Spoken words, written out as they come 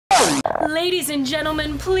Ladies and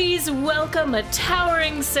gentlemen, please welcome a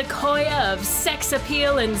towering sequoia of sex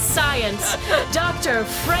appeal and science, Dr.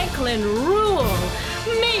 Franklin Ruehl.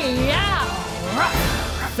 Meow!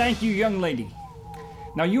 Thank you, young lady.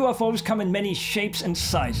 Now, UFOs come in many shapes and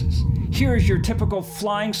sizes. Here is your typical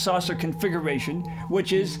flying saucer configuration,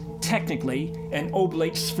 which is technically an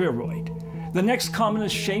oblate spheroid. The next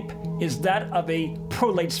commonest shape is that of a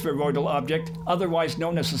prolate spheroidal object, otherwise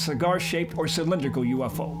known as a cigar-shaped or cylindrical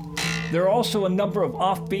UFO. There are also a number of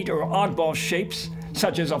offbeat or oddball shapes,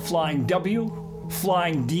 such as a flying W,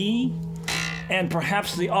 flying D, and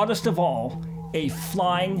perhaps the oddest of all, a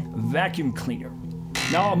flying vacuum cleaner.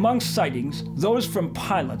 Now, among sightings, those from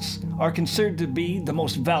pilots are considered to be the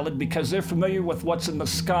most valid because they're familiar with what's in the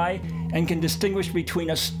sky and can distinguish between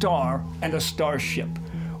a star and a starship.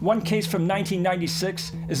 One case from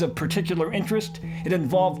 1996 is of particular interest. It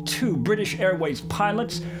involved two British Airways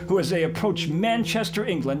pilots who, as they approached Manchester,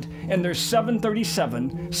 England, in their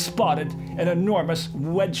 737, spotted an enormous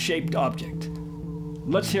wedge-shaped object.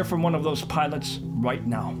 Let's hear from one of those pilots right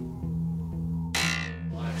now.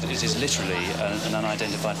 It is literally an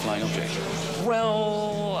unidentified flying object.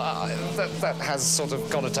 Well, that has sort of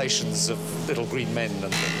connotations of little green men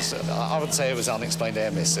and things. I would say it was unexplained air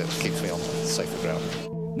miss. It keeps me on safer ground.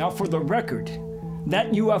 Now, for the record,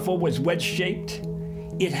 that UFO was wedge-shaped.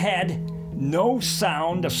 It had no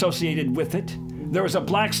sound associated with it. There was a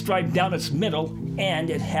black stripe down its middle, and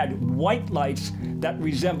it had white lights that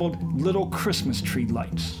resembled little Christmas tree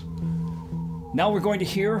lights. Now we're going to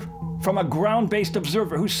hear from a ground-based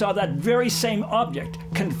observer who saw that very same object,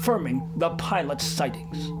 confirming the pilot's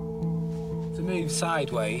sightings. To move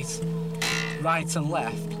sideways, right and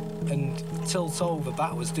left, and tilt over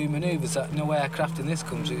backwards, do manoeuvres that no aircraft in this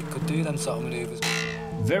country could do them sort of manoeuvres.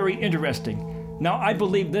 Very interesting. Now, I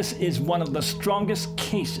believe this is one of the strongest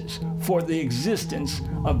cases for the existence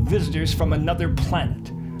of visitors from another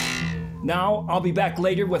planet. Now, I'll be back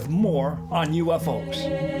later with more on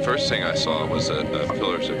UFOs. First thing I saw was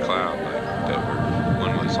pillars of cloud.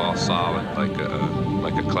 One was all solid,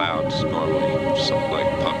 like a cloud, normally something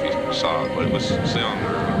like puffy solid, but it was cylinder.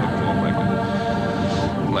 It looked more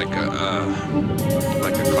like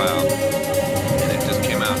a cloud, and it just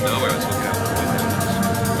came out of nowhere. I was looking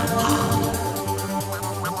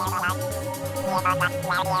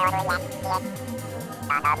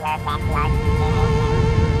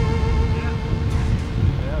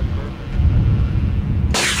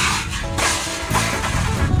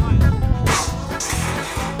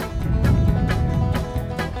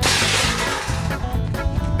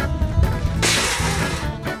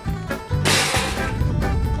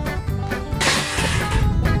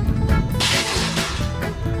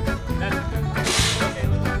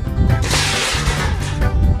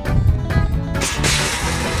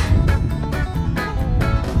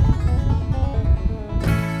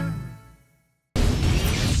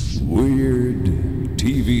Weird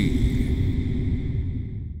TV.